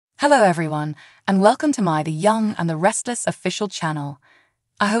Hello everyone, and welcome to my The Young and the Restless official channel.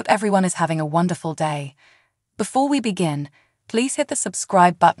 I hope everyone is having a wonderful day. Before we begin, please hit the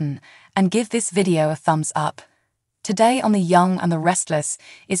subscribe button and give this video a thumbs up. Today on The Young and the Restless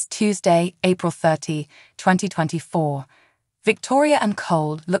is Tuesday, April 30, 2024. Victoria and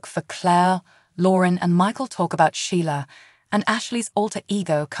Cole look for Claire, Lauren and Michael talk about Sheila, and Ashley's alter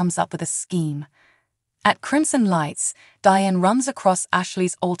ego comes up with a scheme. At Crimson Lights, Diane runs across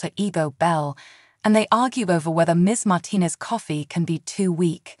Ashley's alter ego Belle, and they argue over whether Ms. Martinez's coffee can be too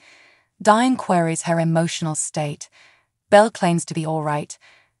weak. Diane queries her emotional state. Belle claims to be all right.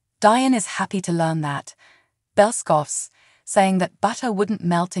 Diane is happy to learn that. Belle scoffs, saying that butter wouldn't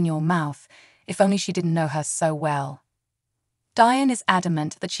melt in your mouth if only she didn't know her so well. Diane is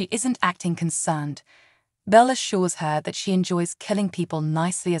adamant that she isn't acting concerned. Belle assures her that she enjoys killing people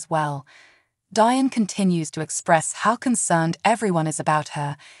nicely as well. Diane continues to express how concerned everyone is about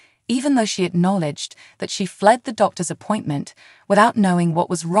her, even though she acknowledged that she fled the doctor's appointment without knowing what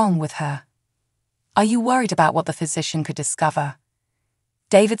was wrong with her. Are you worried about what the physician could discover?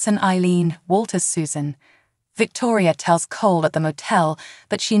 Davidson Eileen, Walters Susan. Victoria tells Cole at the motel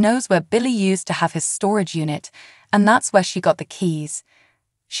that she knows where Billy used to have his storage unit, and that's where she got the keys.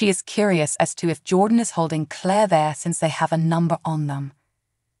 She is curious as to if Jordan is holding Claire there since they have a number on them.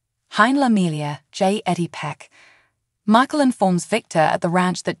 Heinle Amelia, J. Eddie Peck. Michael informs Victor at the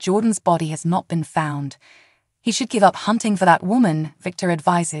ranch that Jordan's body has not been found. He should give up hunting for that woman, Victor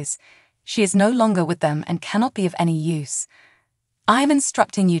advises. She is no longer with them and cannot be of any use. I am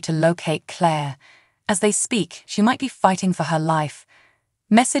instructing you to locate Claire. As they speak, she might be fighting for her life.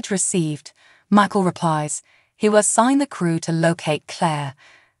 Message received. Michael replies. He will assign the crew to locate Claire.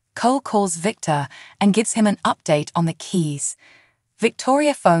 Cole calls Victor and gives him an update on the keys.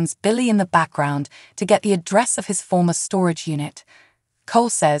 Victoria phones Billy in the background to get the address of his former storage unit.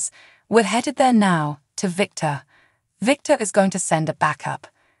 Cole says, "We're headed there now," to Victor. Victor is going to send a backup.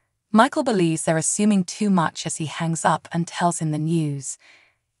 Michael believes they're assuming too much as he hangs up and tells him the news.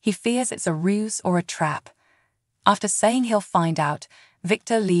 He fears it's a ruse or a trap. After saying he'll find out,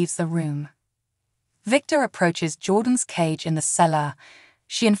 Victor leaves the room. Victor approaches Jordan's cage in the cellar.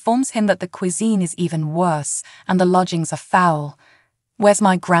 She informs him that the cuisine is even worse and the lodgings are foul. "Where's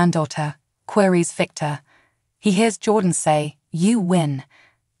my granddaughter?" queries Victor. He hears Jordan say, "You win."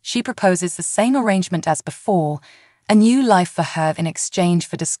 She proposes the same arrangement as before, a new life for her in exchange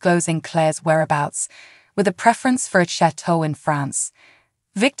for disclosing Claire's whereabouts, with a preference for a chateau in France.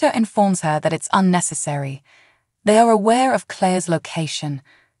 Victor informs her that it's unnecessary. They are aware of Claire's location.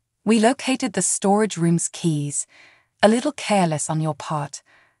 "We located the storage room's keys. A little careless on your part."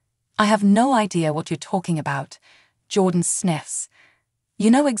 "I have no idea what you're talking about." Jordan sniffs. "You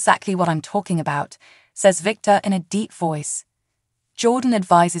know exactly what I'm talking about," says Victor in a deep voice. Jordan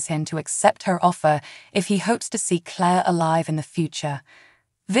advises him to accept her offer if he hopes to see Claire alive in the future.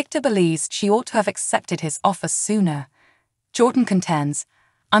 Victor believes she ought to have accepted his offer sooner. Jordan contends,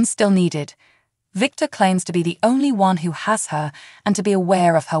 "I'm still needed." Victor claims to be the only one who has her and to be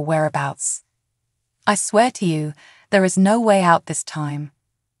aware of her whereabouts. "I swear to you, there is no way out this time."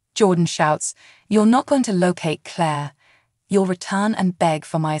 Jordan shouts, "You're not going to locate Claire. You'll return and beg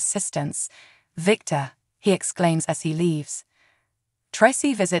for my assistance." "Victor," he exclaims as he leaves.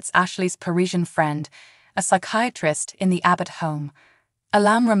 Tracy visits Ashley's Parisian friend, a psychiatrist in the Abbott home.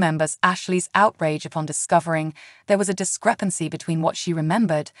 Alam remembers Ashley's outrage upon discovering there was a discrepancy between what she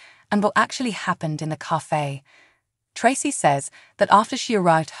remembered and what actually happened in the cafe. Tracy says that after she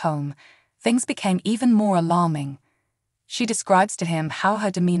arrived home, things became even more alarming. She describes to him how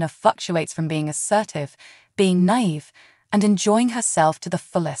her demeanor fluctuates from being assertive, being naive, and enjoying herself to the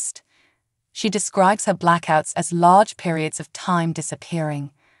fullest. She describes her blackouts as large periods of time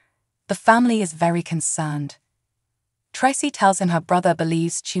disappearing. The family is very concerned. Tracy tells him her brother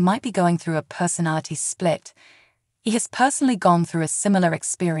believes she might be going through a personality split. He has personally gone through a similar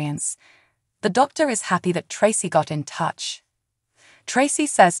experience. The doctor is happy that Tracy got in touch. Tracy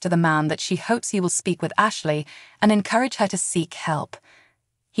says to the man that she hopes he will speak with Ashley and encourage her to seek help.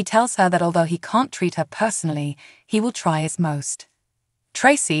 He tells her that although he can't treat her personally, he will try his most.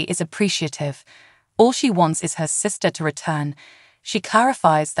 Tracy is appreciative. All she wants is her sister to return. She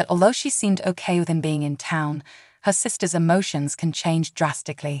clarifies that although she seemed okay with him being in town, her sister's emotions can change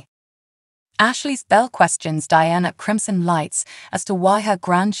drastically. Ashley's Belle questions Diane at Crimson Lights as to why her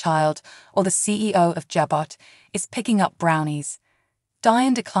grandchild, or the CEO of Jabot, is picking up brownies.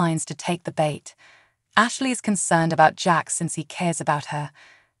 Diane declines to take the bait. Ashley is concerned about Jack since he cares about her.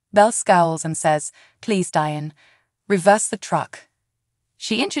 Belle scowls and says, "Please, Diane, reverse the truck."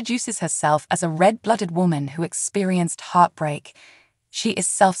 She introduces herself as a red-blooded woman who experienced heartbreak. She is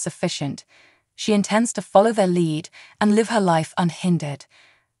self-sufficient. She intends to follow their lead and live her life unhindered.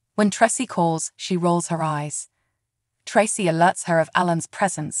 When Tracy calls, she rolls her eyes. Tracy alerts her of Alan's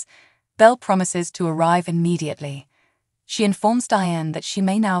presence. Belle promises to arrive immediately. She informs Diane that she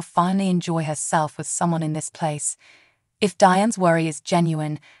may now finally enjoy herself with someone in this place. If Diane's worry is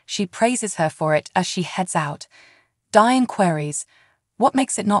genuine, she praises her for it as she heads out. Diane queries, "What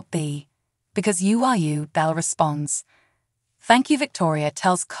makes it not be?" "Because you are you," Belle responds. "Thank you," Victoria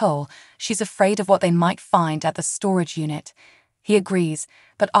tells Cole. She's afraid of what they might find at the storage unit. He agrees,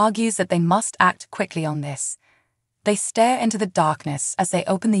 but argues that they must act quickly on this. They stare into the darkness as they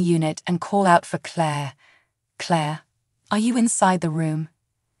open the unit and call out for Claire. "Claire, are you inside the room?"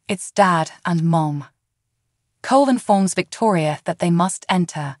 "It's Dad and Mom." Cole informs Victoria that they must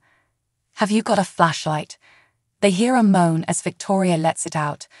enter. "Have you got a flashlight?" They hear a moan as Victoria lets it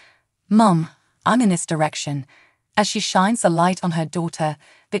out. "Mum, I'm in this direction." As she shines the light on her daughter,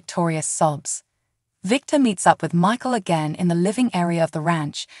 Victoria sobs. Victor meets up with Michael again in the living area of the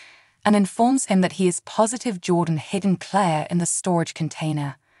ranch and informs him that he is positive Jordan hid Claire in the storage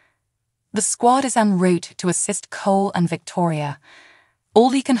container. The squad is en route to assist Cole and Victoria. All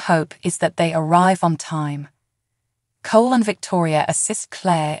he can hope is that they arrive on time. Cole and Victoria assist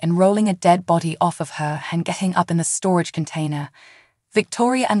Claire in rolling a dead body off of her and getting up in the storage container.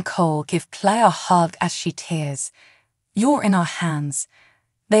 Victoria and Cole give Claire a hug as she tears. "You're in our hands."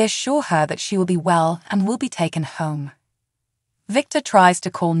 They assure her that she will be well and will be taken home. Victor tries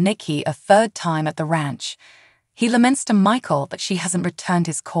to call Nikki a third time at the ranch. He laments to Michael that she hasn't returned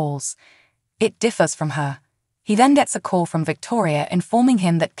his calls. It differs from her. He then gets a call from Victoria informing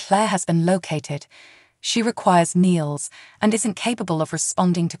him that Claire has been located. She requires meals and isn't capable of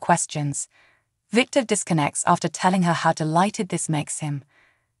responding to questions. Victor disconnects after telling her how delighted this makes him.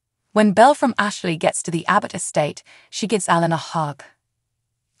 When Belle from Ashley gets to the Abbott estate, she gives Alan a hug.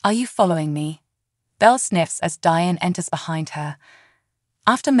 "Are you following me?" Belle sniffs as Diane enters behind her.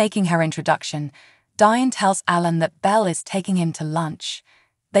 After making her introduction, Diane tells Alan that Belle is taking him to lunch.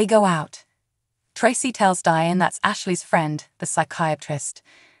 They go out. Tracy tells Diane that's Ashley's friend, the psychiatrist.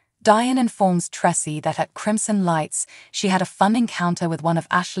 Diane informs Tracy that at Crimson Lights, she had a fun encounter with one of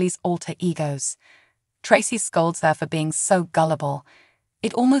Ashley's alter egos. Tracy scolds her for being so gullible.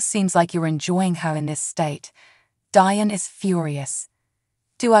 "It almost seems like you're enjoying her in this state." Diane is furious.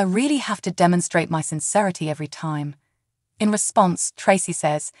 "Do I really have to demonstrate my sincerity every time?" In response, Tracy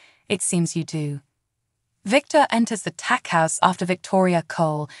says, "It seems you do." Victor enters the tack house after Victoria,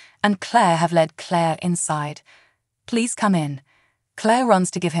 Cole, and Claire have led Claire inside. "Please come in." Claire runs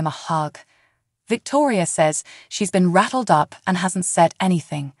to give him a hug. Victoria says she's been rattled up and hasn't said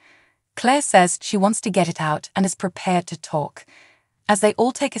anything. Claire says she wants to get it out and is prepared to talk. As they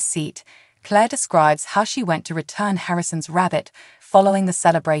all take a seat, Claire describes how she went to return Harrison's rabbit following the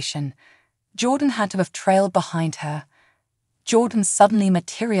celebration. Jordan had to have trailed behind her. Jordan suddenly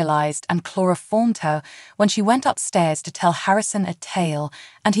materialized and chloroformed her when she went upstairs to tell Harrison a tale,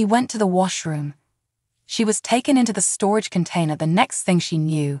 and he went to the washroom. She was taken into the storage container the next thing she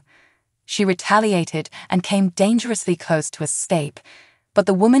knew. She retaliated and came dangerously close to escape, but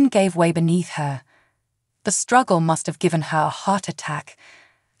the woman gave way beneath her. The struggle must have given her a heart attack.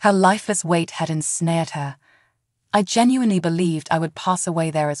 Her lifeless weight had ensnared her. "I genuinely believed I would pass away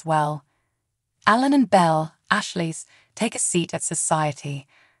there as well." Alan and Belle, Ashley's, take a seat at society.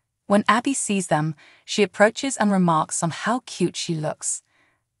 When Abby sees them, she approaches and remarks on how cute she looks.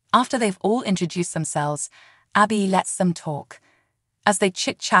 After they've all introduced themselves, Abby lets them talk. As they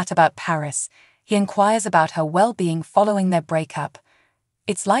chit-chat about Paris, he inquires about her well-being following their breakup.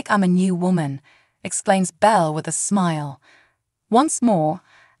 "It's like I'm a new woman," explains Belle with a smile. Once more,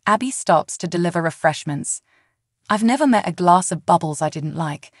 Abby stops to deliver refreshments. "I've never met a glass of bubbles I didn't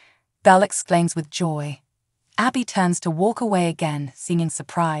like," Belle exclaims with joy. Abby turns to walk away again, seeming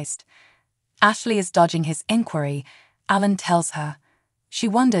surprised. Ashley is dodging his inquiry. Alan tells her. She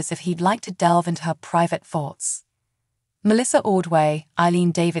wonders if he'd like to delve into her private thoughts. Melissa Ordway,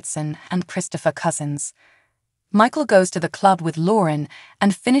 Eileen Davidson, and Christopher Cousins. Michael goes to the club with Lauren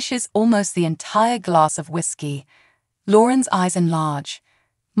and finishes almost the entire glass of whiskey. Lauren's eyes enlarge.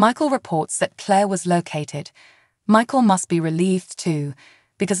 Michael reports that Claire was located. Michael must be relieved too,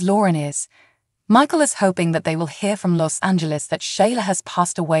 because Lauren is. Michael is hoping that they will hear from Los Angeles that Shayla has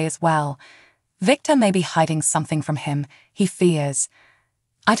passed away as well. Victor may be hiding something from him, he fears.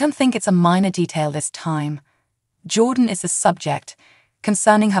 I don't think it's a minor detail this time. Jordan is the subject,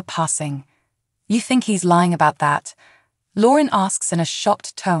 concerning her passing. You think he's lying about that? Lauren asks in a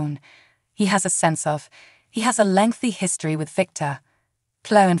shocked tone. He has a sense of. He has a lengthy history with Victor.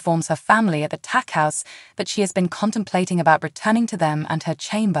 Claire informs her family at the tack house that she has been contemplating about returning to them and her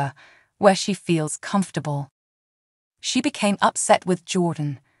chamber, where she feels comfortable. She became upset with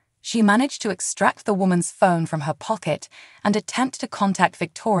Jordan. She managed to extract the woman's phone from her pocket and attempt to contact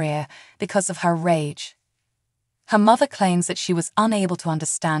Victoria because of her rage. Her mother claims that she was unable to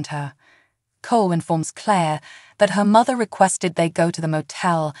understand her. Cole informs Claire that her mother requested they go to the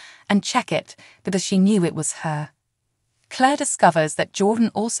motel and check it because she knew it was her. Claire discovers that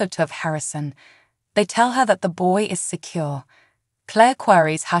Jordan also took Harrison. They tell her that the boy is secure. Claire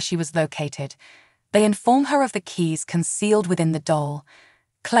queries how she was located. They inform her of the keys concealed within the doll.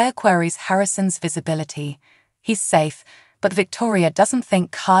 Claire queries Harrison's visibility. He's safe, but Victoria doesn't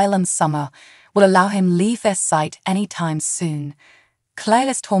think Kyle and Summer will allow him leave their sight anytime soon. Claire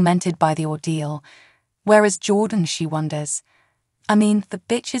is tormented by the ordeal. Where is Jordan, she wonders. I mean, the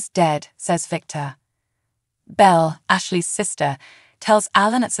bitch is dead, says Victor. Belle, Ashley's sister, tells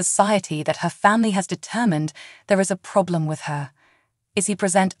Alan at society that her family has determined there is a problem with her. Is he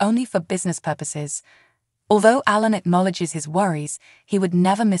present only for business purposes? Although Alan acknowledges his worries, he would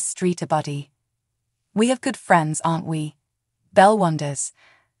never mistreat a buddy. We have good friends, aren't we? Belle wonders.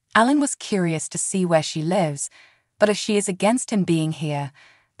 Alan was curious to see where she lives, but if she is against him being here,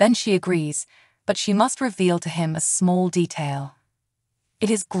 then she agrees, but she must reveal to him a small detail. It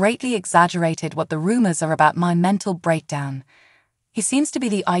is greatly exaggerated what the rumors are about my mental breakdown. He seems to be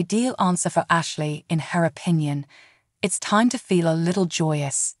the ideal answer for Ashley, in her opinion. It's time to feel a little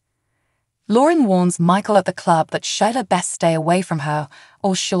joyous. Lauren warns Michael at the club that she'd best stay away from her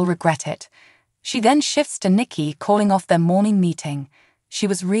or she'll regret it. She then shifts to Nikki, calling off their morning meeting. She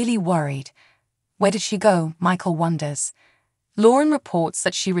was really worried. Where did she go? Michael wonders. Lauren reports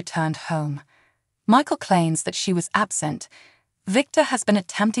that she returned home. Michael claims that she was absent. Victor has been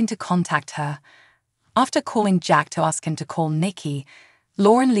attempting to contact her. After calling Jack to ask him to call Nikki,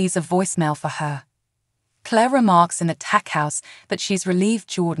 Lauren leaves a voicemail for her. Claire remarks in the tack house that she's relieved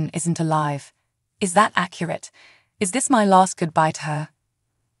Jordan isn't alive. Is that accurate? Is this my last goodbye to her?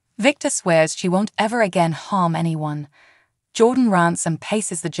 Victor swears she won't ever again harm anyone. Jordan rants and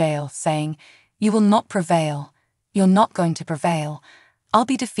paces the jail, saying, "You will not prevail. You're not going to prevail. I'll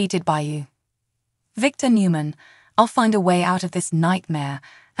be defeated by you." Victor Newman, I'll find a way out of this nightmare,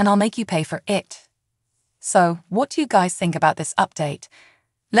 and I'll make you pay for it. So, what do you guys think about this update?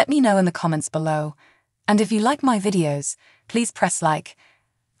 Let me know in the comments below. And if you like my videos, please press like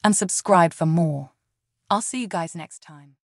and subscribe for more. I'll see you guys next time.